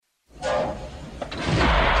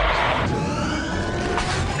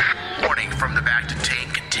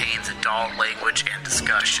adult language and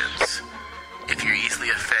discussions. If you're easily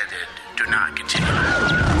offended, do not continue.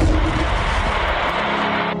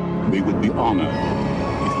 We would be honored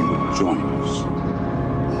if you would join us.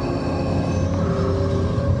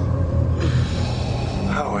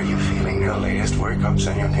 How are you feeling? Your latest workups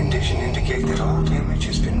on your condition indicate that all damage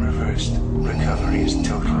has been reversed. Recovery is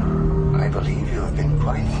total. I believe you have been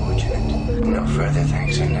quite fortunate. No further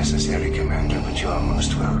thanks are necessary, Commander, but you are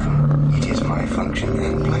most welcome. It is my function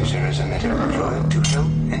and pleasure as a medical droid to help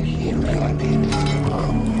and heal human beings.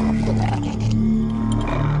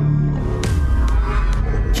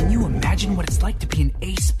 Can you imagine what it's like to be an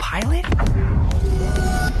ace pilot?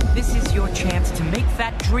 This is your chance to make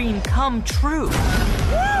that dream come true.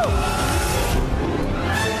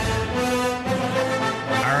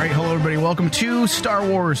 All right, hello everybody. Welcome to Star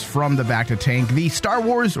Wars from the Back to Tank, the Star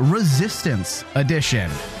Wars Resistance Edition.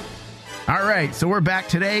 All right, so we're back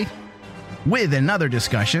today with another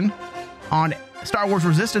discussion on Star Wars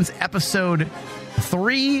Resistance episode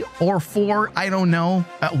 3 or 4, I don't know.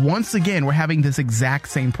 Once again, we're having this exact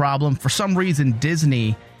same problem. For some reason,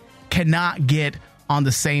 Disney cannot get on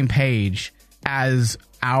the same page as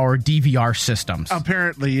our DVR systems.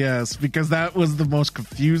 Apparently, yes, because that was the most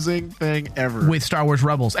confusing thing ever. With Star Wars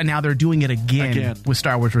Rebels, and now they're doing it again with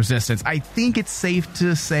Star Wars Resistance. I think it's safe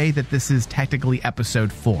to say that this is technically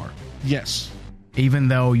episode 4. Yes. Even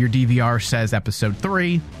though your DVR says episode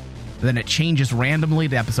 3, then it changes randomly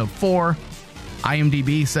to episode 4.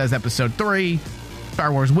 IMDb says episode 3.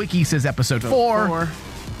 Star Wars Wiki says episode 4.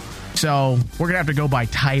 So we're going to have to go by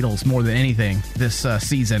titles more than anything this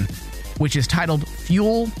season, which is titled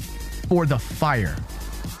Fuel for the Fire.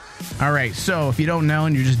 All right, so if you don't know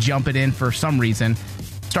and you're just jumping in for some reason,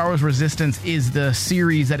 Star Wars Resistance is the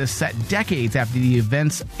series that is set decades after the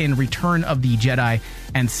events in Return of the Jedi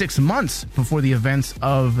and 6 months before the events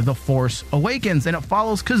of The Force Awakens, and it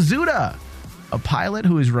follows Kazuda, a pilot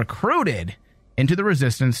who is recruited into the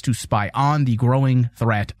Resistance to spy on the growing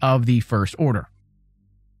threat of the First Order.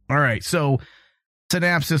 All right, so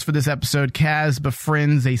synopsis for this episode: Kaz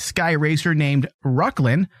befriends a sky racer named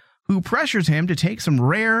Rucklin, who pressures him to take some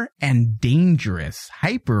rare and dangerous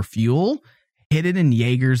hyperfuel hidden in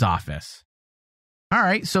Yeager's office. All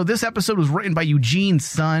right, so this episode was written by Eugene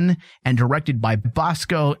Sun and directed by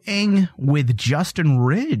Bosco Ng, with Justin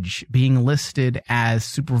Ridge being listed as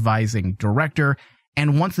supervising director.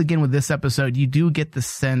 And once again, with this episode, you do get the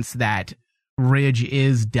sense that Ridge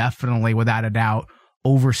is definitely, without a doubt,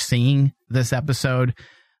 overseeing this episode,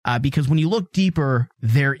 because when you look deeper,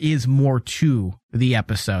 there is more to the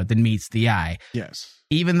episode than meets the eye. Yes.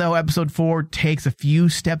 Even though episode 4 takes a few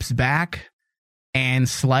steps back and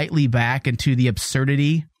slightly back into the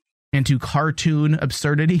absurdity, into cartoon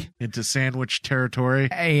absurdity, into sandwich territory.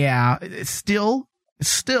 Yeah, still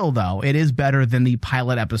though, it is better than the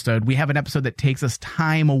pilot episode. We have an episode that takes us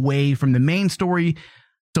time away from the main story,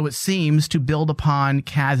 so it seems to build upon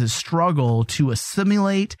Kaz's struggle to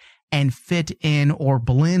assimilate and fit in or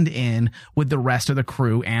blend in with the rest of the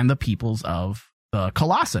crew and the peoples of the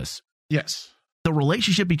Colossus. Yes. The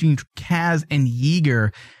relationship between Kaz and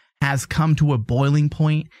Yeager has come to a boiling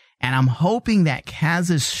point, and I'm hoping that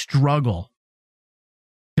Kaz's struggle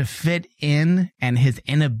to fit in and his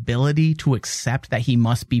inability to accept that he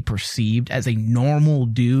must be perceived as a normal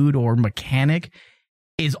dude or mechanic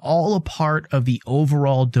is all a part of the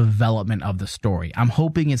overall development of the story. I'm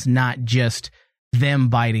hoping it's not just them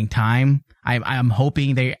biding time. I'm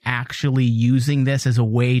hoping they're actually using this as a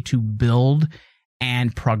way to build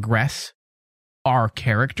and progress our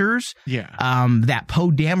characters. Yeah. That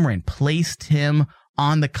Poe Dameron placed him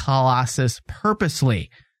on the Colossus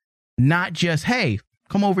purposely. Not just, hey,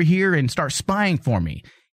 come over here and start spying for me.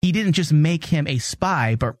 He didn't just make him a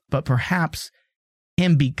spy, but perhaps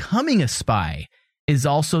him becoming a spy is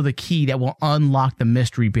also the key that will unlock the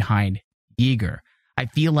mystery behind Yeager. I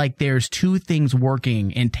feel like there's two things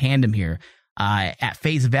working in tandem here. At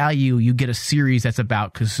face value, you get a series that's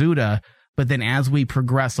about Kazuda, but then as we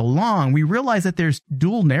progress along, we realize that there's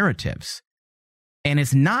dual narratives. And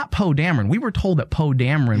it's not Poe Dameron. We were told that Poe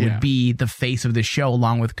Dameron would be the face of the show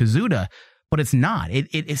along with Kazuda, but it's not.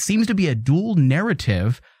 It seems to be a dual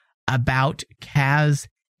narrative about Kaz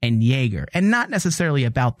and Yeager, and not necessarily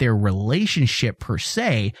about their relationship per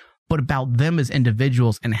se, but about them as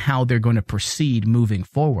individuals and how they're going to proceed moving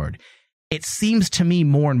forward. It seems to me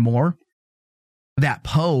more and more that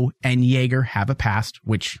Poe and Yeager have a past,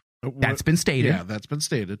 which that's been stated. Yeah, that's been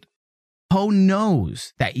stated. Poe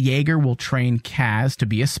knows that Yeager will train Kaz to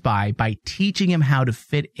be a spy by teaching him how to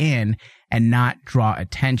fit in and not draw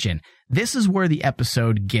attention. This is where the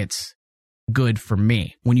episode gets good for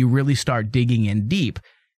me, when you really start digging in deep.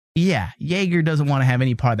 yeah, Yeager doesn't want to have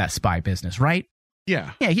any part of that spy business, right?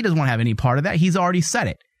 Yeah. Yeah, he doesn't want to have any part of that. He's already said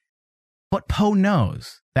it. But Poe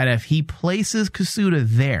knows that if he places Kasuda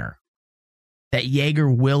there, that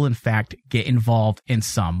Yeager will, in fact, get involved in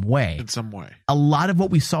some way. In some way. A lot of what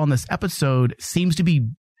we saw in this episode seems to be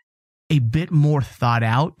a bit more thought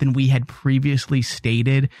out than we had previously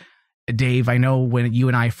stated. Dave, I know when you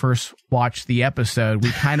and I first watched the episode,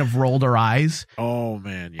 we kind of rolled our eyes. Oh,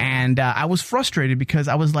 man. Yeah. And I was frustrated because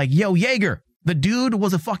I was like, yo, Yeager, the dude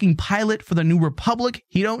was a fucking pilot for the New Republic.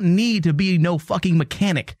 He don't need to be no fucking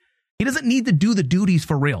mechanic. He doesn't need to do the duties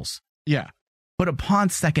for reals. Yeah. But upon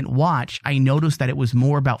second watch, I noticed that it was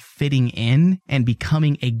more about fitting in and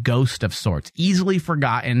becoming a ghost of sorts. Easily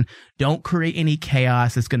forgotten. Don't create any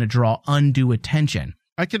chaos that's going to draw undue attention.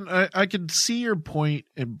 I can see your point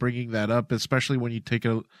in bringing that up, especially when you take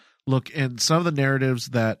a look in some of the narratives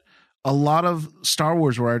that a lot of Star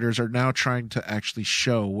Wars writers are now trying to actually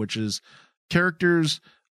show, which is characters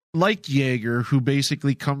like Yeager, who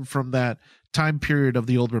basically come from that time period of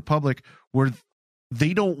the Old Republic where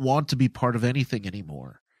they don't want to be part of anything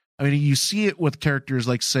anymore. I mean, you see it with characters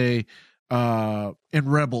like, say, in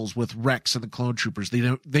Rebels with Rex and the Clone Troopers.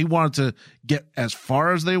 They wanted to get as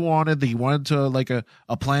far as they wanted. They wanted to like a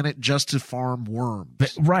planet just to farm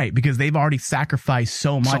worms. Right, because they've already sacrificed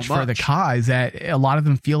so much for the cause that a lot of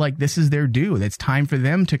them feel like this is their due. It's time for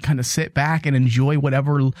them to kind of sit back and enjoy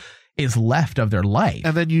whatever is left of their life.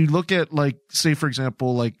 And then you look at, like, say, for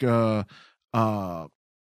example, like Skywalker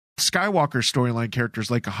storyline characters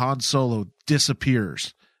like a Han Solo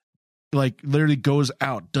disappears. Like, literally goes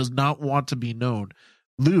out, does not want to be known.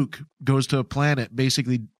 Luke goes to a planet,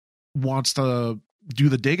 basically wants to do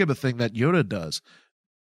the Dagobah thing that Yoda does.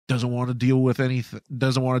 Doesn't want to deal with anything,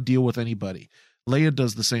 doesn't want to deal with anybody. Leia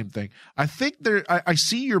does the same thing. I think I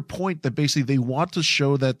see your point that basically they want to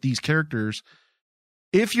show that these characters,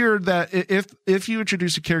 if you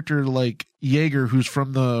introduce a character like Yeager, who's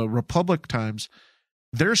from the Republic times,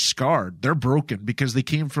 they're scarred, they're broken because they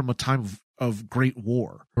came from a time of great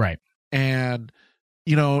war. Right. And,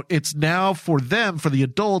 you know, it's now for them, for the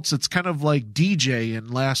adults, it's kind of like DJ in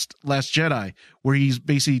Last Jedi, where he's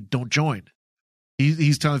basically don't join.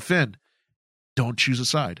 He's telling Finn, don't choose a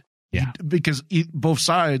side. Yeah. Because both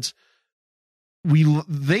sides,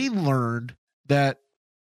 they learned that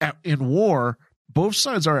in war, both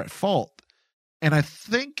sides are at fault. And I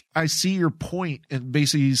think I see your point in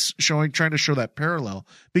basically trying to show that parallel,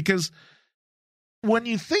 because when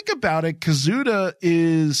you think about it, Kazuda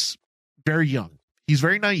is very young. He's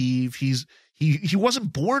very naive. He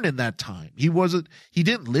wasn't born in that time. He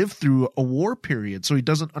didn't live through a war period, so he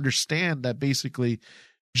doesn't understand that basically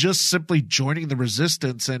just simply joining the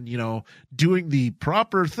resistance and, you know, doing the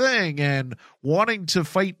proper thing and wanting to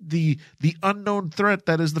fight the unknown threat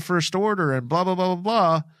that is the First Order and blah blah blah blah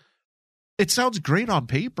blah. It sounds great on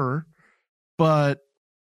paper, but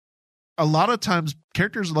a lot of times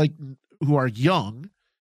characters like who are young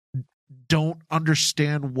don't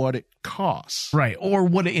understand what it costs. Right. Or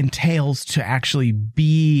what it entails to actually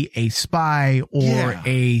be a spy or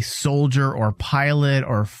a soldier or pilot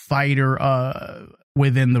or fighter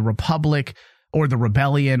within the Republic or the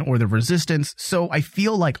Rebellion or the Resistance. So I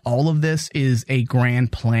feel like all of this is a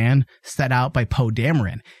grand plan set out by Poe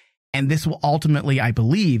Dameron. And this will ultimately, I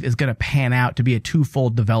believe, is going to pan out to be a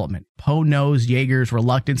twofold development. Poe knows Yeager's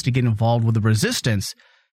reluctance to get involved with the Resistance.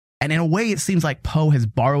 And in a way, it seems like Poe has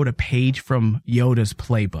borrowed a page from Yoda's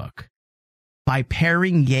playbook. By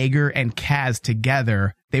pairing Yeager and Kaz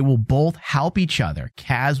together, they will both help each other.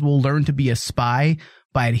 Kaz will learn to be a spy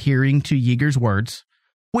by adhering to Yeager's words,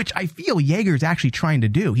 which I feel Yeager's actually trying to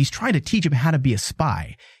do. He's trying to teach him how to be a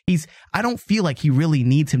spy. I don't feel like he really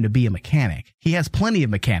needs him to be a mechanic. He has plenty of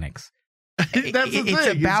mechanics. That's the thing. It's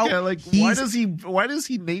about, like, why does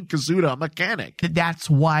he name Kazuda a mechanic? That's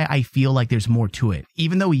why I feel like there's more to it.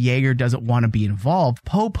 Even though Yeager doesn't want to be involved,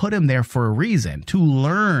 Poe put him there for a reason, to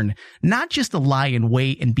learn, not just to lie in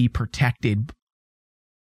wait and be protected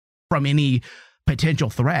from any potential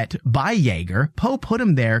threat by Yeager. Poe put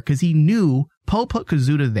him there because Poe put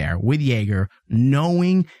Kazuda there with Yeager,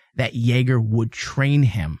 knowing that Yeager would train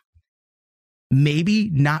him. Maybe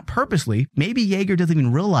not purposely. Maybe Yeager doesn't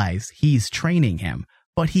even realize he's training him,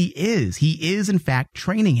 but he is. He is, in fact,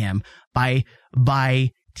 training him by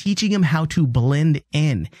teaching him how to blend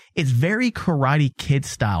in. It's very Karate Kid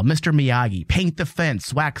style. Mr. Miyagi, paint the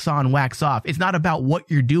fence, wax on, wax off. It's not about what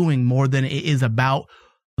you're doing more than it is about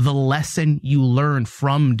the lesson you learn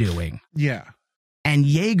from doing. Yeah. And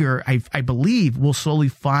Yeager, I believe, will slowly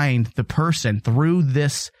find the person through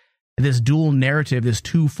this dual narrative, this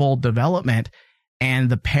twofold development, and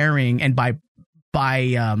the pairing, and by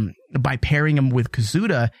by pairing him with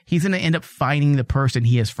Kazuda, he's going to end up finding the person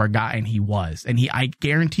he has forgotten he was. And I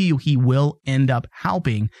guarantee you, he will end up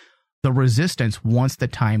helping the Resistance once the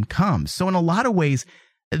time comes. So in a lot of ways,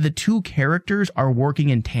 the two characters are working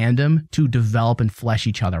in tandem to develop and flesh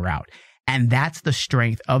each other out. And that's the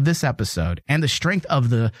strength of this episode and the strength of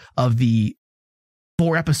the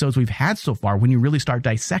 4 episodes we've had so far when you really start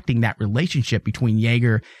dissecting that relationship between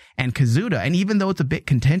Yeager and Kazuda. And even though it's a bit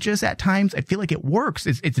contentious at times, I feel like it works.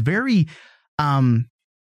 It's very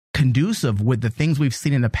conducive with the things we've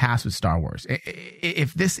seen in the past with Star Wars.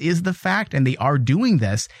 If this is the fact and they are doing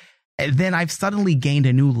this, then I've suddenly gained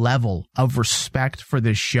a new level of respect for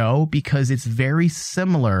this show because it's very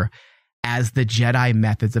similar as the Jedi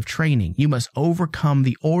methods of training. You must overcome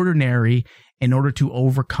the ordinary in order to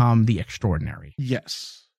overcome the extraordinary.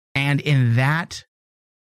 Yes. And in that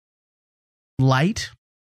light,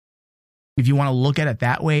 if you want to look at it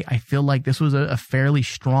that way, I feel like this was a fairly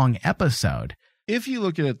strong episode. If you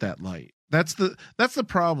look at it that light, that's the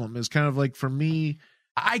problem, is kind of like, for me,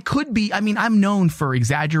 I'm known for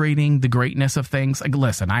exaggerating the greatness of things. Like,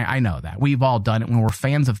 listen, I know that. We've all done it when we're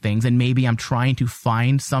fans of things, and maybe I'm trying to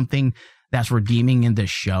find something that's redeeming in this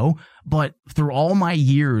show. But through all my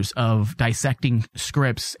years of dissecting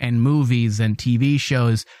scripts and movies and TV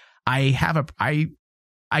shows, I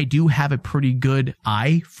do have a pretty good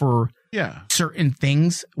eye for certain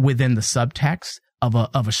things within the subtext of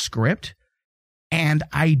a script. And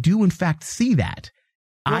I do, in fact, see that.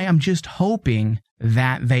 Well, I am just hoping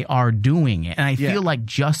that they are doing it. And I feel like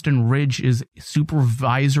Justin Ridge's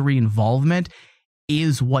supervisory involvement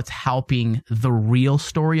is what's helping the real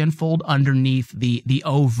story unfold underneath the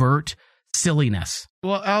overt silliness.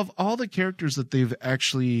 Well, out of all the characters that they've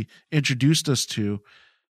actually introduced us to,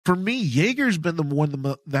 for me, Yeager's been the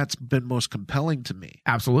one that's been most compelling to me.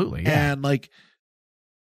 Absolutely. Yeah. And like,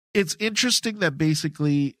 it's interesting that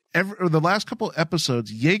basically the last couple of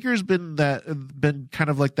episodes, Yeager's been kind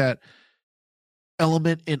of like that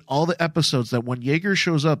element in all the episodes that when Yeager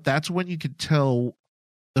shows up, that's when you can tell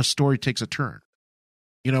the story takes a turn.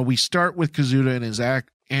 You know, we start with Kazuda and his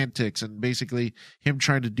antics and basically him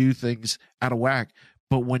trying to do things out of whack.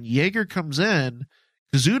 But when Yeager comes in,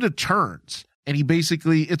 Kazuda turns, and he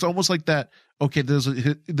basically, it's almost like that, okay, this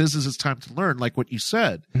is his time to learn, like what you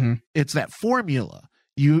said. Mm-hmm. It's that formula.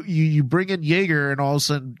 You bring in Yeager, and all of a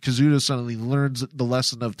sudden Kazuda suddenly learns the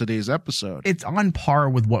lesson of today's episode. It's on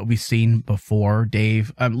par with what we've seen before,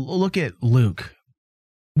 Dave. Look at Luke.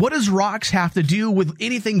 What does rocks have to do with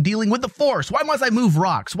anything dealing with the Force? Why must I move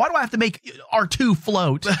rocks? Why do I have to make R2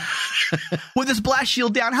 float with this blast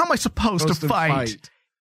shield down? How am I supposed to fight?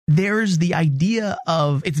 There's the idea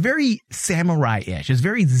of, it's very samurai-ish. It's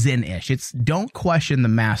very Zen-ish. It's don't question the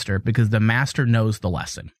master because the master knows the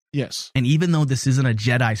lesson. Yes. And even though this isn't a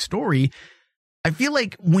Jedi story, I feel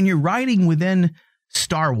like when you're writing within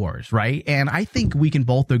Star Wars, right? And I think we can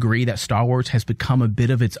both agree that Star Wars has become a bit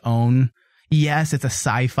of its own. Yes, it's a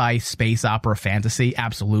sci-fi space opera fantasy,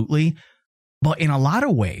 absolutely. But in a lot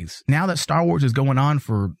of ways, now that Star Wars is going on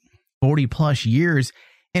for 40 plus years,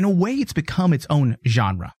 in a way it's become its own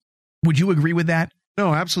genre. Would you agree with that?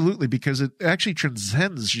 No, absolutely, because it actually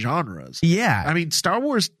transcends genres. Yeah. I mean, Star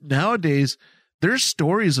Wars nowadays, there's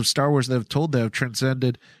stories of Star Wars that have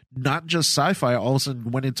transcended not just sci-fi, all of a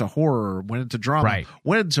sudden went into horror, went into drama,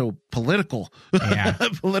 went into political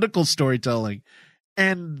storytelling.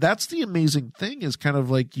 And that's the amazing thing, is kind of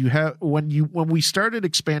like you have when we started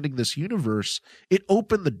expanding this universe, it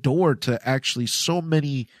opened the door to actually so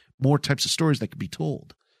many more types of stories that could be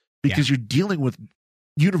told, because you're dealing with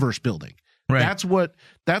universe building. Right. That's what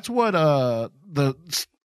the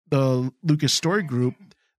Lucas Story Group,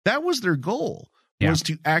 that was their goal, was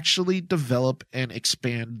to actually develop and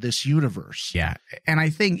expand this universe. Yeah. And I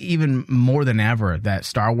think even more than ever that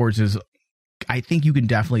Star Wars is, I think you can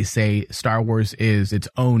definitely say Star Wars is its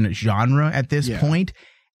own genre at this point.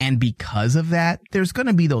 And because of that, there's going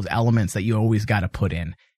to be those elements that you always got to put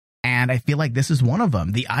in. And I feel like this is one of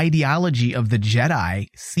them. The ideology of the Jedi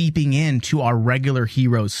seeping into our regular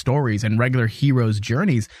heroes' stories and regular heroes'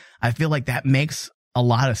 journeys. I feel like that makes a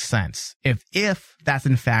lot of sense. If that's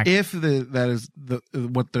in fact, that is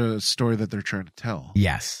what the story that they're trying to tell.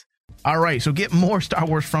 Yes. All right. So get more Star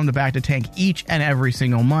Wars from the Back to Tank each and every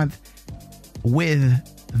single month with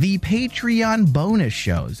the Patreon bonus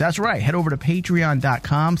shows. That's right. Head over to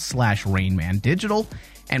patreon.com/RainmanDigital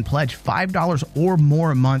and pledge $5 or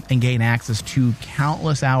more a month and gain access to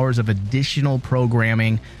countless hours of additional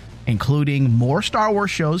programming, including more Star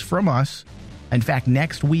Wars shows from us. In fact,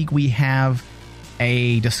 next week we have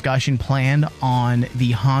a discussion planned on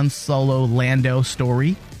the Han Solo Lando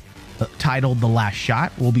story. titled The Last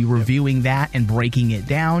Shot. We'll be reviewing that and breaking it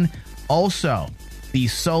down. Also, the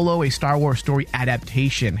Solo, a Star Wars story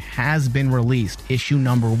adaptation, has been released. Issue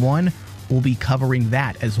number 1. We'll be covering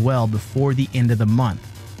that as well before the end of the month.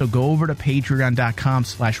 So go over to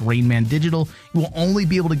patreon.com/RainmanDigital. You will only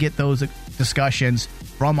be able to get those discussions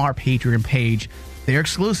from our Patreon page. They're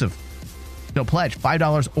exclusive. So pledge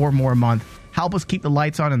 $5 or more a month. Help us keep the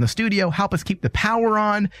lights on in the studio. Help us keep the power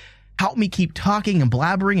on. Help me keep talking and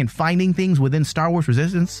blabbering and finding things within Star Wars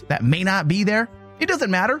Resistance that may not be there. It doesn't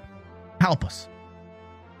matter. Help us.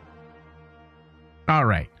 All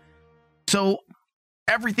right. So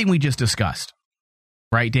everything we just discussed,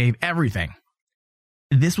 right, Dave? Everything.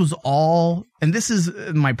 This was all, and this is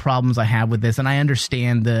my problems I have with this, and I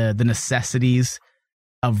understand the necessities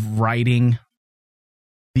of writing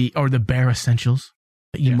the bare essentials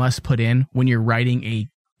that you must put in when you're writing a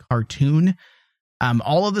cartoon.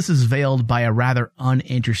 All of this is veiled by a rather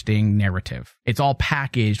uninteresting narrative. It's all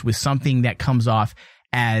packaged with something that comes off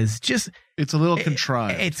as just... It's a little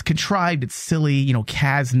contrived. It's contrived. It's silly. You know,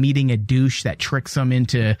 Kaz meeting a douche that tricks him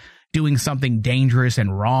into doing something dangerous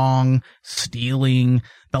and wrong, stealing,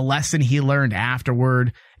 the lesson he learned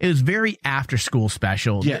afterward. It was very after school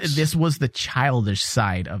special. Yes. This was the childish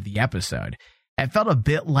side of the episode. It felt a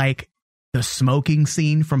bit like the smoking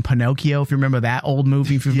scene from Pinocchio, if you remember that old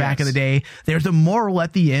movie from back in the day. There's a moral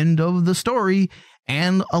at the end of the story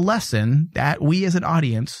and a lesson that we as an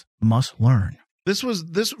audience must learn. This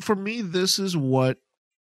for me, this is what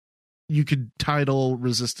you could title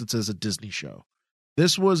Resistance as a Disney show.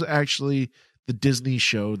 This was actually the Disney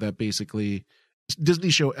show that basically Disney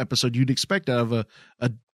show episode you'd expect out of a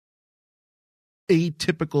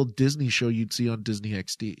atypical Disney show you'd see on Disney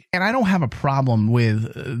XD. And I don't have a problem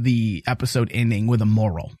with the episode ending with a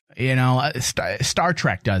moral. You know, Star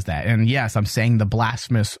Trek does that. And yes, I'm saying the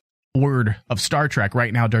blasphemous word of Star Trek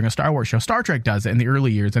right now during a Star Wars show. Star Trek does it in the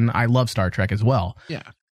early years, and I love Star Trek as well. Yeah.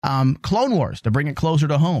 Clone Wars, to bring it closer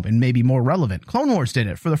to home and maybe more relevant. Clone Wars did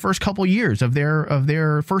it for the first couple years of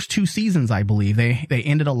their first 2 seasons, I believe. They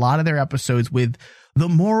ended a lot of their episodes with the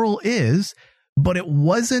moral is, but it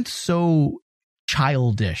wasn't so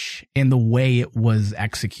childish in the way it was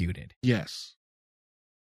executed. Yes.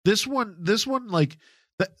 This one, like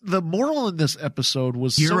the moral in this episode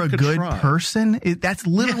was you're so a good person. That's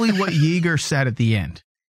literally what Yeager said at the end.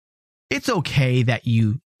 It's okay that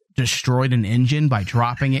you destroyed an engine by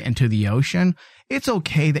dropping it into the ocean. It's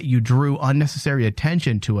okay that you drew unnecessary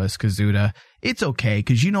attention to us, Kazuda. It's okay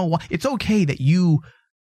because you know what? It's okay that you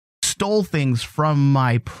stole things from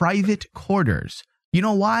my private quarters. You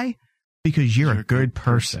know why? Because you're a good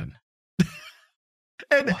person.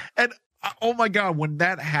 and oh my God, when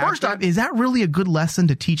that happened. First off, is that really a good lesson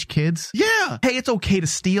to teach kids? Yeah. Hey, it's okay to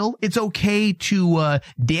steal. It's okay to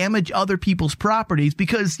damage other people's properties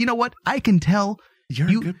because you know what? I can tell you're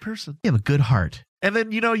a good person. You have a good heart. And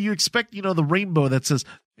then, you expect, the rainbow that says,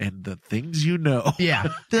 and the things you know. Yeah.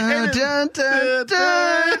 Dun, dun, dun,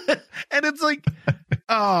 dun. And it's like,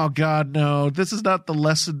 oh God, no, this is not the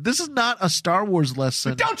lesson. This is not a Star Wars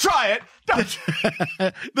lesson. Don't try it. Don't.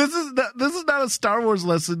 This is not a Star Wars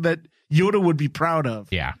lesson that Yoda would be proud of.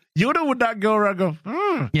 Yeah. Yoda would not go around and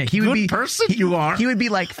go, yeah, he would good be person you are. He would be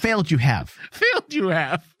like, failed you have. Failed you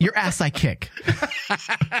have. Your ass I kick.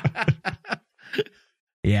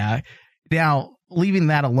 Yeah. Now, leaving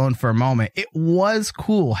that alone for a moment, it was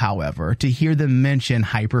cool, however, to hear them mention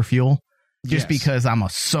hyperfuel, just because I'm a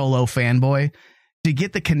Solo fanboy. To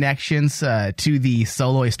get the connections to the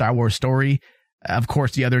Solo, a Star Wars story, of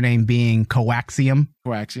course, the other name being coaxium.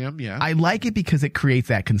 Coaxium, yeah. I like it because it creates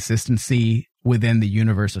that consistency within the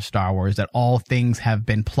universe of Star Wars, that all things have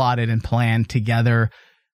been plotted and planned together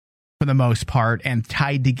for the most part and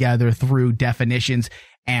tied together through definitions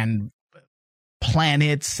and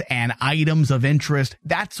planets and items of interest.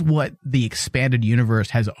 That's what the expanded universe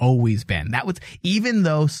has always been. That was, even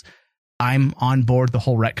though I'm on board the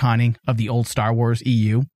whole retconning of the old Star Wars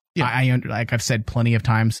EU. Yeah. Like I've said plenty of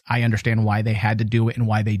times, I understand why they had to do it and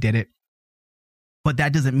why they did it. But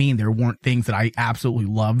that doesn't mean there weren't things that I absolutely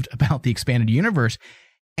loved about the expanded universe.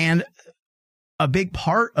 And a big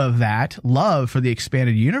part of that love for the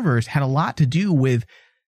expanded universe had a lot to do with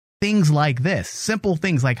things like this, simple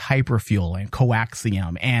things like hyperfuel and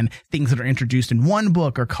coaxium, and things that are introduced in one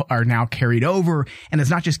book are now carried over. And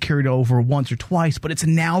it's not just carried over once or twice, but it's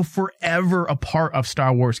now forever a part of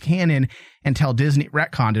Star Wars canon until Disney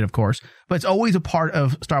retconned it, of course. But it's always a part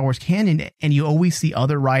of Star Wars canon. And you always see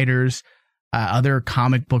other writers, other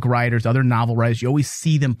comic book writers, other novel writers, you always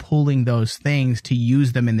see them pulling those things to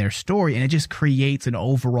use them in their story. And it just creates an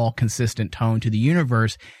overall consistent tone to the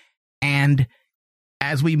universe. And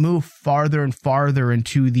as we move farther and farther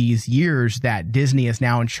into these years that Disney is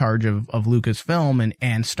now in charge of Lucasfilm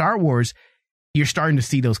and Star Wars, you're starting to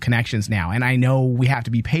see those connections now. And I know we have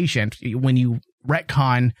to be patient when you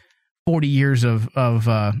retcon 40 years of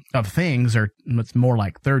things, or it's more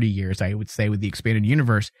like 30 years, I would say, with the expanded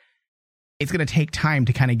universe. It's going to take time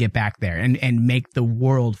to kind of get back there and make the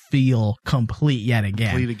world feel complete yet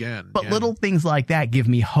again. Complete again. But little things like that give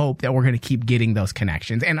me hope that we're going to keep getting those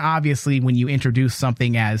connections. And obviously, when you introduce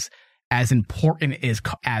something as important as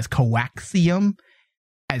coaxium,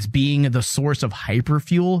 as being the source of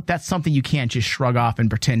hyperfuel, that's something you can't just shrug off and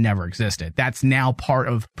pretend never existed. That's now part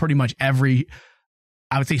of pretty much every,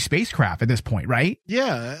 I would say, spacecraft at this point, right?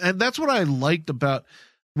 Yeah, and that's what I liked about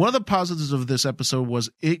one of the positives of this episode was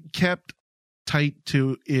it kept tight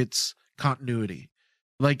to its continuity.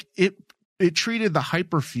 Like it treated the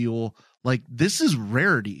hyperfuel like this is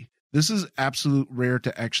rarity. This is absolute rare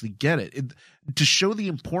to actually get it. To show the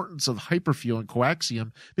importance of hyperfuel and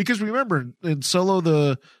coaxium, because remember in Solo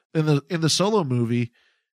in the Solo movie,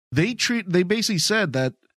 they basically said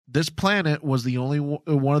that this planet was the only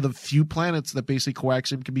one of the few planets that basically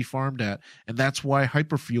coaxium can be farmed at, and that's why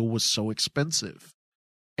hyperfuel was so expensive,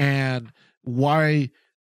 and why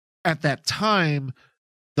at that time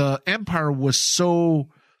the Empire was so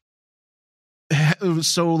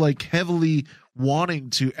like heavily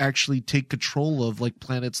wanting to actually take control of like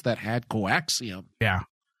planets that had coaxium. Yeah.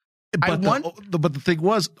 But the thing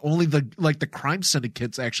was only the crime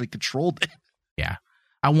syndicates actually controlled it. Yeah.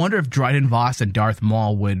 I wonder if Dryden Voss and Darth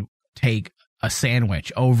Maul would take a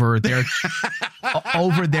sandwich over their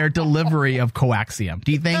over their delivery of coaxium.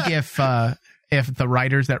 Do you think if the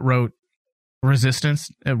writers that wrote Resistance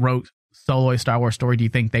wrote Solo: A Star Wars Story, do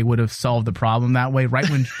you think they would have solved the problem that way? Right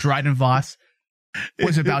when Dryden Voss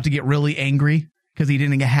was about to get really angry because he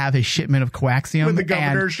didn't have his shipment of coaxium, when the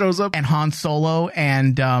governor shows up, and Han Solo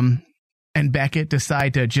and Beckett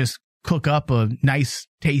decide to just cook up a nice,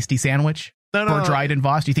 tasty sandwich for Dryden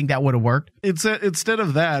Voss. Do you think that would have worked? Instead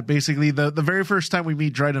of that, basically, the very first time we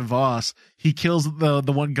meet Dryden Voss, he kills the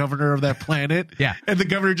one governor of that planet. Yeah. And the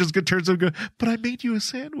governor just turns to him and goes, but I made you a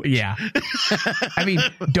sandwich. Yeah. I mean,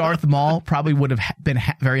 Darth Maul probably would have been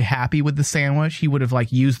very happy with the sandwich. He would have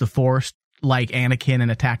used the Force like Anakin in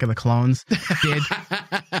Attack of the Clones did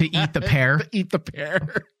to eat the pear. To eat the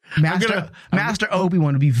pear. Master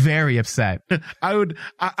Obi-Wan would be very upset. I'm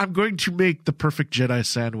going to make the perfect Jedi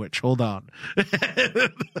sandwich. Hold on.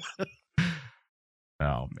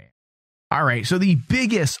 Oh, man. All right. So the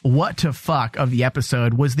biggest what to fuck of the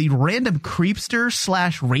episode was the random creepster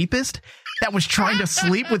 / rapist that was trying to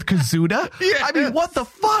sleep with Kazuda. Yes. I mean, what the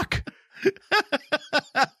fuck?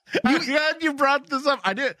 I'm glad you brought this up.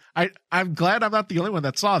 I'm glad I'm not the only one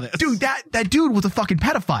that saw this. Dude, that dude was a fucking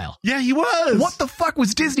pedophile. Yeah, he was. What the fuck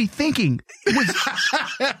was Disney thinking?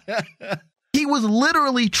 He was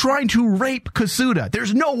literally trying to rape Kazuda.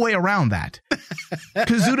 There's no way around that.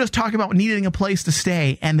 Kazuda's talking about needing a place to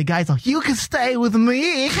stay, and the guy's like, you can stay with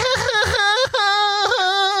me. And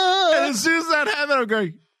as soon as that happened, I'm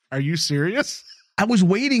going, are you serious? I was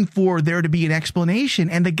waiting for there to be an explanation,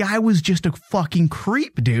 and the guy was just a fucking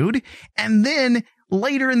creep, dude. And then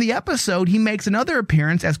later in the episode, he makes another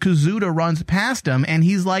appearance as Kazuda runs past him, and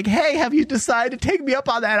he's like, hey, have you decided to take me up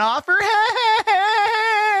on that offer?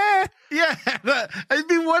 Yeah, I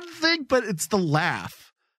mean, one thing, but it's the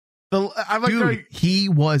laugh. I'm like, dude, he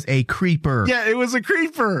was a creeper. Yeah, it was a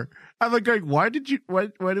creeper. I'm like, why did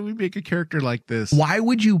we make a character like this? Why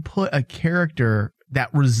would you put a character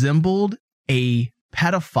that resembled a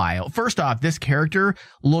pedophile? First off, this character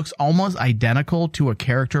looks almost identical to a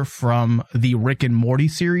character from the Rick and Morty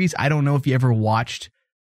series. I don't know if you ever watched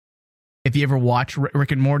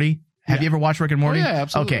Rick and Morty. Have you ever watched Rick and Morty? Oh, yeah,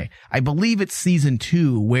 absolutely. Okay. I believe it's season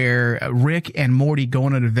 2 where Rick and Morty go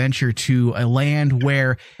on an adventure to a land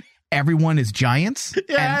where everyone is giants.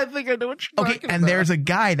 Yeah, I think I know what you're talking about. And there's a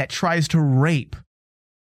guy that tries to rape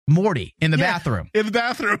Morty in the bathroom. In the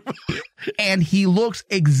bathroom. And he looks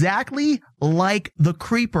exactly like the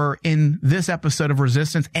creeper in this episode of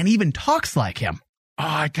Resistance and even talks like him. Oh,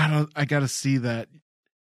 I gotta see that.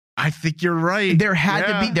 I think you're right. There had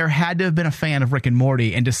to have been a fan of Rick and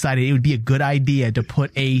Morty and decided it would be a good idea to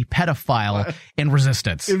put a pedophile in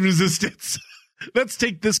Resistance. In Resistance. Let's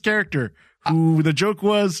take this character who the joke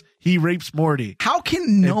was he rapes Morty. How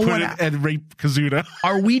can and rape Kazuda?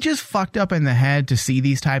 Are we just fucked up in the head to see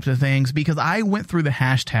these types of things? Because I went through the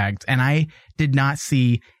hashtags and I did not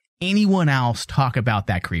see anyone else talk about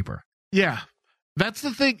that creeper. Yeah, that's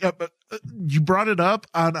the thing. You brought it up,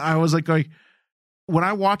 and I was like going, when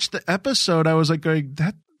I watched the episode, I was like going,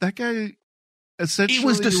 that guy essentially it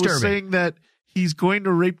was disturbing. Was saying that he's going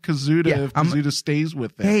to rape Kazuda if Kazuda stays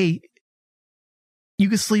with him. Hey, you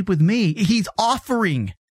can sleep with me. He's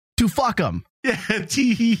offering to fuck him. Yeah.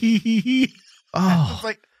 Oh,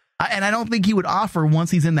 like, and I don't think he would offer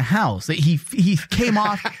once he's in the house. He came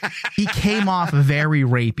off very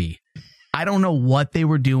rapey. I don't know what they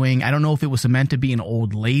were doing. I don't know if it was meant to be an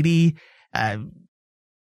old lady.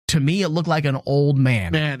 To me, it looked like an old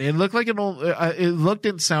man. Man, it looked like an old. It looked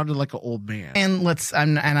and sounded like an old man.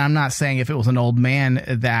 And I'm not saying if it was an old man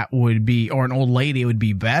that would be, or an old lady, it would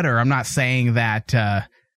be better. I'm not saying that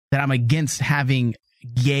I'm against having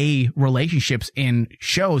gay relationships in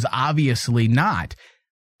shows. Obviously not.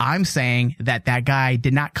 I'm saying that guy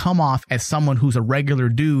did not come off as someone who's a regular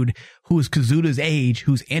dude who is Kazuda's age,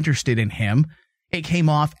 who's interested in him. It came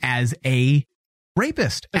off as a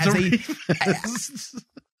rapist, as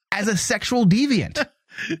a sexual deviant.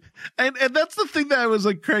 And that's the thing that I was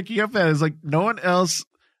like cracking up at, is like no one else.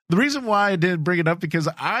 The reason why I didn't bring it up, because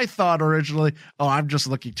I thought originally, I'm just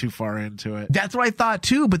looking too far into it. That's what I thought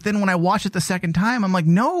too. But then when I watched it the second time, I'm like,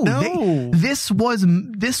 no. This was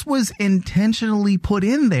intentionally put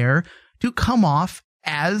in there to come off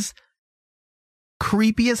as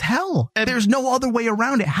creepy as hell. And there's no other way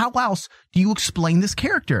around it. How else do you explain this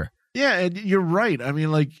character? Yeah, and you're right. I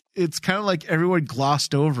mean, like, it's kind of like everyone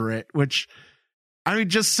glossed over it, which, I mean,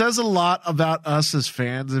 just says a lot about us as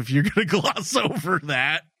fans if you're going to gloss over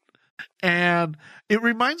that. And it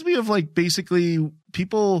reminds me of, like, basically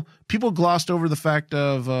people glossed over the fact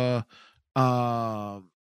of the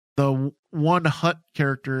one Hutt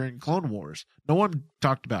character in Clone Wars. No one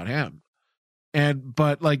talked about him.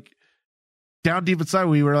 But like down deep inside,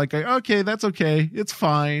 we were like, okay, that's okay. It's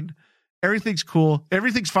fine. Everything's cool.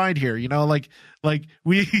 Everything's fine here. You know, like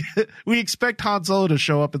we expect Han Solo to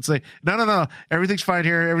show up and say, no, everything's fine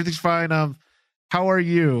here. Everything's fine. How are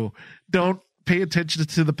you? Don't pay attention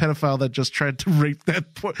to the pedophile that just tried to rape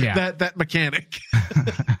that mechanic.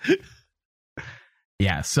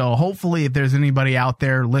 Yeah. So hopefully, if there's anybody out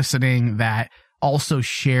there listening that also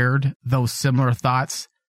shared those similar thoughts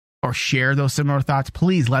or share those similar thoughts,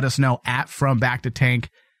 please let us know at From Back to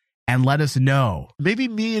Tank. And let us know. Maybe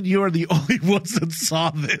me and you are the only ones that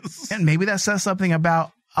saw this. And maybe that says something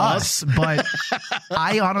about us, but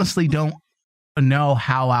I honestly don't know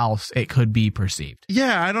how else it could be perceived.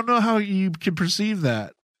 Yeah, I don't know how you can perceive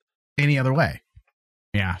that any other way.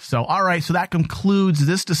 Yeah. So, all right. So that concludes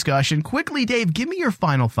this discussion. Quickly, Dave, give me your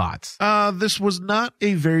final thoughts. This was not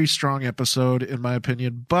a very strong episode, in my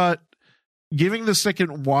opinion, but giving the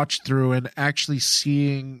second watch through and actually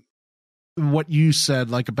seeing what you said,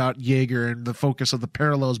 like about Yeager and the focus of the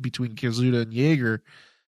parallels between Kazuda and Yeager,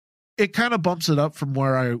 it kind of bumps it up from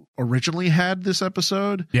where I originally had this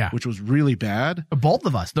episode, which was really bad. Both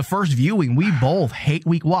of us, the first viewing, we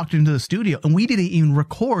walked into the studio and we didn't even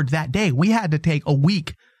record that day. We had to take a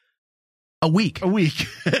week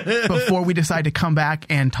before we decided to come back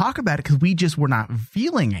and talk about it because we just were not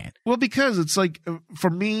feeling it. Well, because it's like, for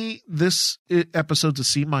me, this episode's a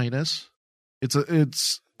C-.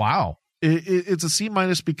 Wow. It's a C-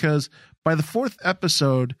 because by the fourth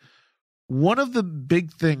episode, one of the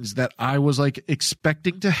big things that I was like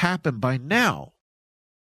expecting to happen by now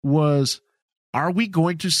was, are we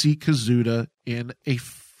going to see Kazuda in a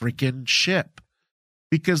freaking ship?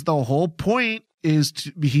 Because the whole point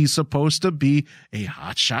is he's supposed to be a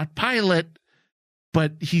hotshot pilot,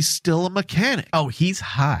 but he's still a mechanic. Oh, he's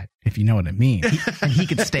hot, if you know what I mean. He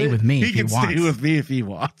can stay with me if he wants. He can stay with me if he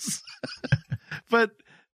wants. But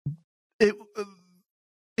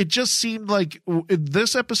it just seemed like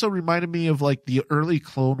this episode reminded me of like the early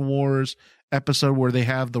Clone Wars episode where they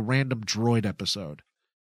have the random droid episode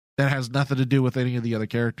that has nothing to do with any of the other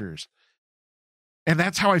characters. And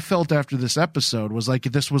that's how I felt after this episode, was like,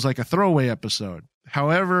 this was like a throwaway episode.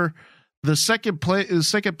 However, the second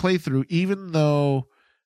playthrough, even though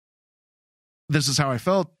this is how I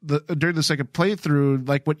felt during the second playthrough,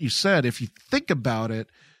 like what you said, if you think about it,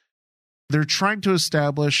 they're trying to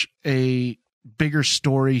establish a bigger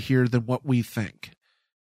story here than what we think.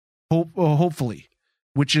 Hopefully,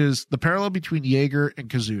 which is the parallel between Yeager and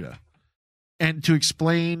Kazuda. And to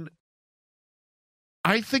explain,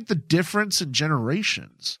 I think, the difference in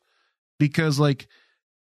generations, because like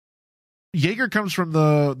Yeager comes from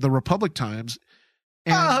the Republic times,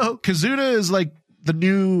 and Kazuda is like the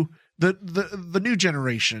new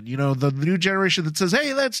generation, you know, the new generation that says,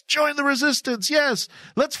 hey, let's join the resistance. Yes,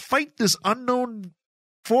 let's fight this unknown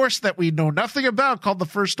force that we know nothing about called the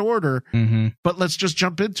First Order. Mm-hmm. But let's just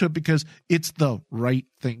jump into it because it's the right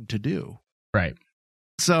thing to do. Right.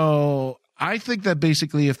 So I think that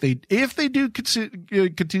basically if they do continue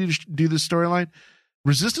to do this storyline,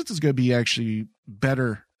 Resistance is going to be actually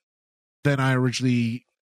better than I originally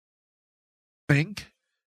think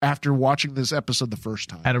after watching this episode the first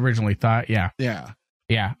time. I'd originally thought, yeah. Yeah.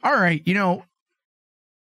 Yeah. All right. You know,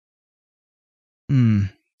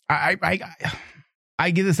 I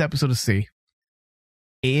give this episode a C.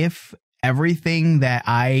 If everything that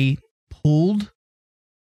I pulled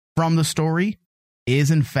from the story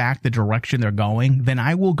is in fact the direction they're going, then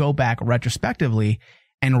I will go back retrospectively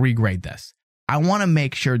and regrade this. I want to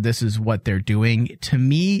make sure this is what they're doing. To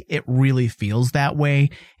me, it really feels that way.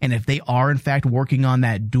 And if they are in fact working on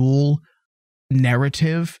that dual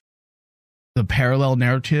narrative, the parallel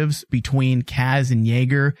narratives between Kaz and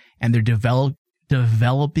Yeager, and they're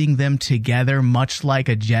developing them together, much like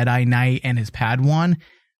a Jedi Knight and his Padawan.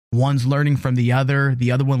 One's learning from the other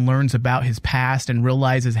one learns about his past and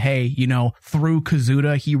realizes, hey, you know, through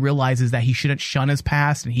Kazuda, he realizes that he shouldn't shun his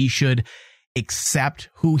past and he should accept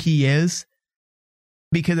who he is.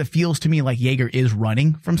 Because it feels to me like Yeager is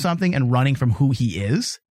running from something and running from who he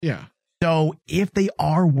is. Yeah. So if they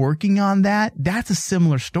are working on that, that's a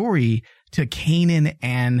similar story to Kanan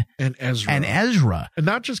and Ezra. And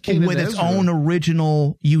not just Kanan with and its Ezra, own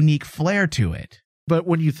original unique flair to it. But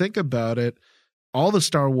when you think about it, all the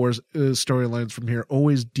Star Wars storylines from here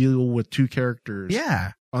always deal with two characters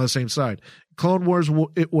on the same side. Clone Wars,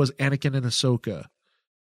 it was Anakin and Ahsoka.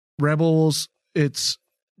 Rebels, it's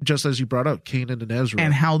just as you brought up, Kanan and Ezra.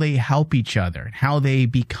 And how they help each other, how they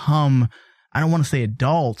become, I don't want to say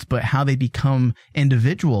adults, but how they become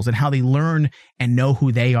individuals and how they learn and know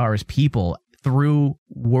who they are as people through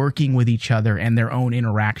working with each other and their own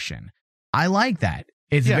interaction. I like that.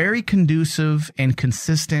 It's very conducive and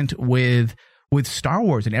consistent with Star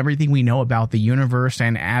Wars and everything we know about the universe.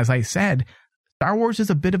 And as I said, Star Wars is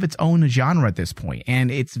a bit of its own genre at this point, and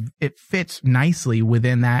it fits nicely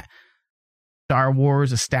within that Star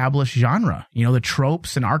Wars established genre, you know, the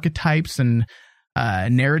tropes and archetypes and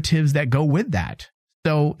narratives that go with that.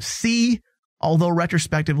 So C, although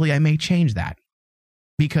retrospectively I may change that,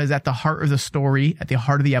 because at the heart of the story, at the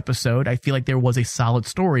heart of the episode, I feel like there was a solid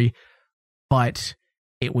story, but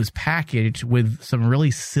it was packaged with some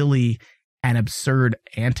really silly and absurd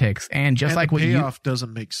antics. And just like what payoff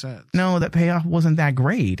doesn't make sense. No, that payoff wasn't that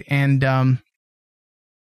great. And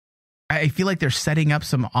I feel like they're setting up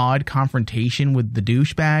some odd confrontation with the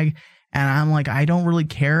douchebag. And I'm like, I don't really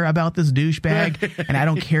care about this douchebag and I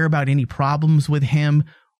don't care about any problems with him.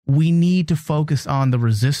 We need to focus on the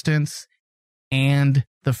Resistance and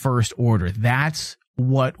the First Order. That's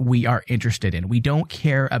what we are interested in. We don't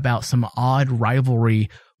care about some odd rivalry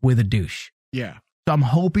with a douche. Yeah. So I'm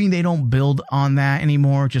hoping they don't build on that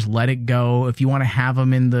anymore. Just let it go. If you want to have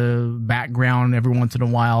them in the background every once in a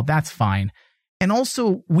while, that's fine. And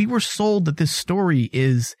also, we were sold that this story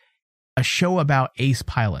is a show about ace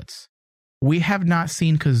pilots. We have not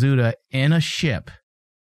seen Kazuda in a ship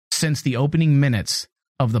since the opening minutes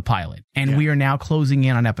of the pilot. And we are now closing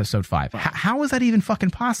in on episode 5. How is that even fucking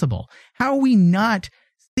possible? How are we not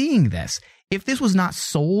seeing this? If this was not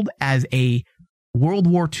sold as a World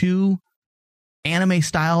War II anime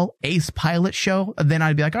style ace pilot show, then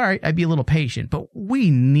I'd be like, all right, I'd be a little patient. But we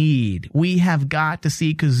have got to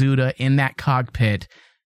see Kazuda in that cockpit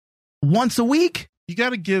once a week. You got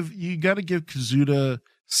to give Kazuda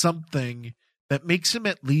something that makes him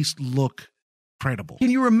at least look credible. Can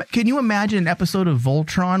you imagine an episode of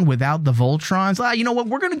Voltron without the Voltrons? You know what?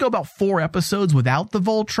 We're going to go about 4 episodes without the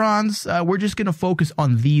Voltrons. We're just going to focus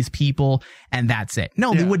on these people and that's it.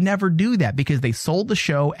 No, they would never do that because they sold the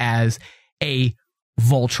show as a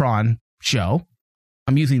Voltron show.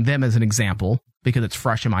 I'm using them as an example because it's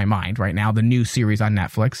fresh in my mind right now, the new series on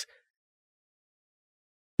Netflix.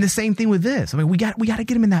 The same thing with this. I mean, we got to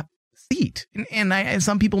get him in that seat. And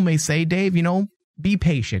some people may say, Dave, you know, be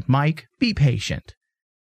patient. Mike, be patient.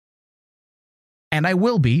 And I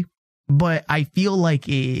will be, but I feel like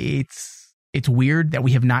it's weird that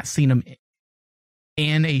we have not seen him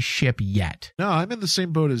in a ship yet. No, I'm in the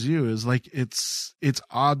same boat as you. Is like it's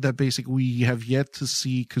odd that basically we have yet to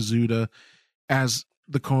see Kazuda as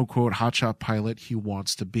the quote unquote hotshot pilot he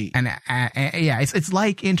wants to be. And it's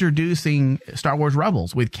like introducing Star Wars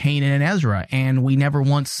Rebels with Kanan and Ezra, and we never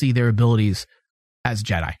once see their abilities as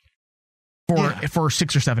Jedi for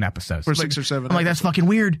 6 or 7 episodes. For 6 or 7, I'm like, that's fucking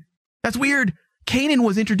weird. That's weird. Kanan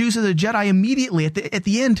was introduced as a Jedi immediately at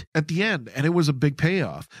the end. At the end, and it was a big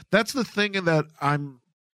payoff. That's the thing that I'm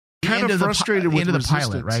kind of frustrated with Resistance.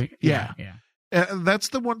 The pilot, right? Yeah. And that's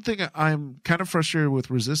the one thing I'm kind of frustrated with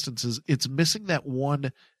Resistance is it's missing that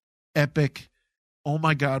one epic, oh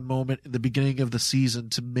my God moment in the beginning of the season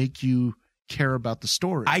to make you care about the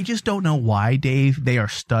story. I just don't know why, Dave, they are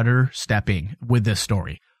stutter stepping with this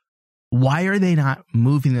story. why are they not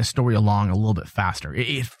moving this story along a little bit faster?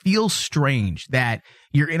 It feels strange that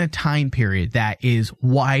you're in a time period that is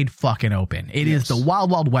wide fucking open. It is the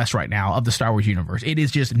wild, wild west right now of the Star Wars universe. It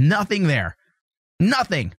is just nothing there.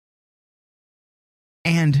 Nothing.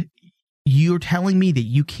 And you're telling me that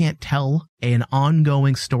you can't tell an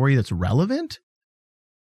ongoing story that's relevant?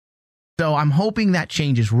 So I'm hoping that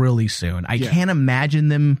changes really soon. I can't imagine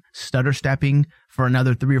them stutter stepping for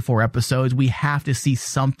another 3 or 4 episodes. We have to see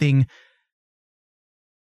something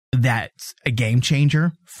that's a game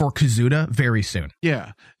changer for Kazuda very soon.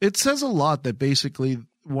 Yeah. It says a lot that basically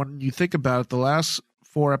when you think about it, the last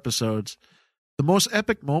 4 episodes, the most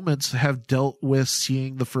epic moments have dealt with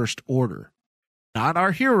seeing the First Order. Not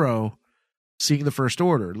our hero seeing the First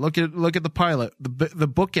Order. Look at the pilot. The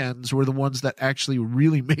bookends were the ones that actually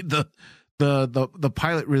really made the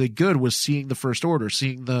pilot really good, was seeing the First Order,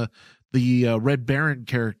 seeing the Red Baron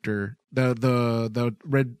character, the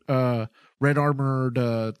red armored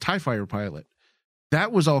TIE fighter pilot.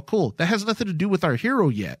 That was all cool. That has nothing to do with our hero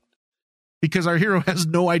yet, because our hero has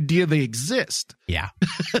no idea they exist. Yeah.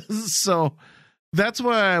 So that's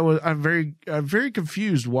why I'm very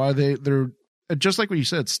confused why they're just like what you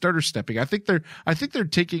said, stutter stepping. I think they're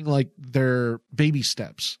taking like their baby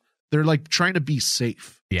steps. They're like trying to be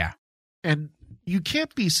safe. Yeah. And you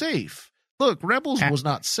can't be safe. Look, Rebels was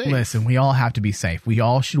not safe. Listen, we all have to be safe. We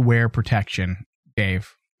all should wear protection, Dave.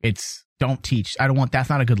 Don't teach. That's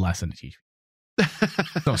not a good lesson to teach.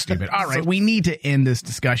 So stupid. All right. We need to end this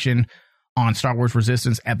discussion on Star Wars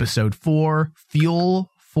Resistance Episode 4, Fuel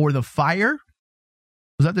for the Fire.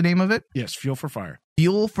 Was that the name of it? Yes, Fuel for Fire.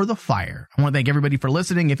 Fuel for the Fire. I want to thank everybody for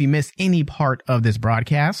listening. If you miss any part of this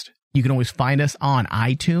broadcast, you can always find us on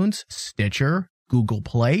iTunes, Stitcher, Google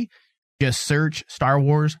Play. Just search Star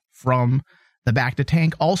Wars From the Back to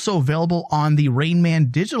Tank. Also available on the Rain Man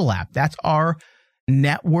digital app. That's our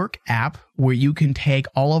network app where you can take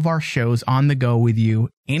all of our shows on the go with you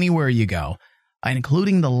anywhere you go,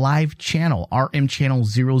 including the live channel, RM Channel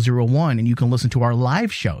 001, and you can listen to our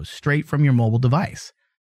live shows straight from your mobile device.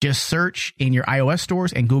 Just search in your iOS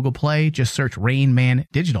stores and Google Play. Just search Rain Man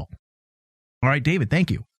Digital. All right, David, thank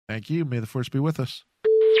you. Thank you. May the Force be with us.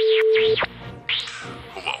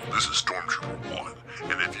 Hello, this is Stormtrooper 1,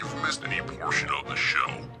 and if you've missed any portion of the show,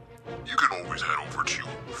 you can always head over to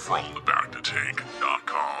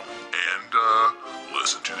FromTheBackToTank.com and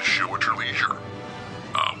listen to the show at your leisure.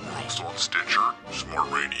 We're also on Stitcher, Smart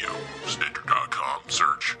Radio, Stitcher.com,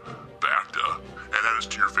 search Bacta, and add us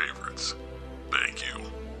to your favorites. Thank you,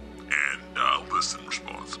 and listen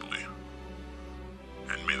responsibly.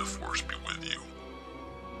 And may the Force be with you.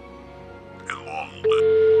 And long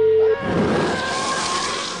live.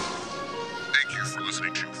 Thank you for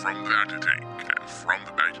listening to From the Back to Tank. And From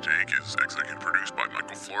the Back to Tank is executive produced by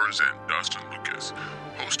Michael Flores and Dustin Lucas.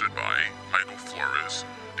 Hosted by Michael Flores,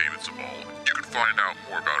 David Zabal. You can find out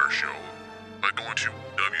more about our show by going to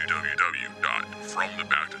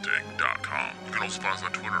www.fromthebacktotank.com. You can also find us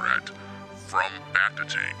on Twitter at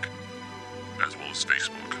FromBackToTank, as well as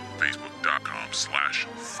Facebook,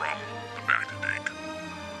 facebook.com/FromTheBackToTank.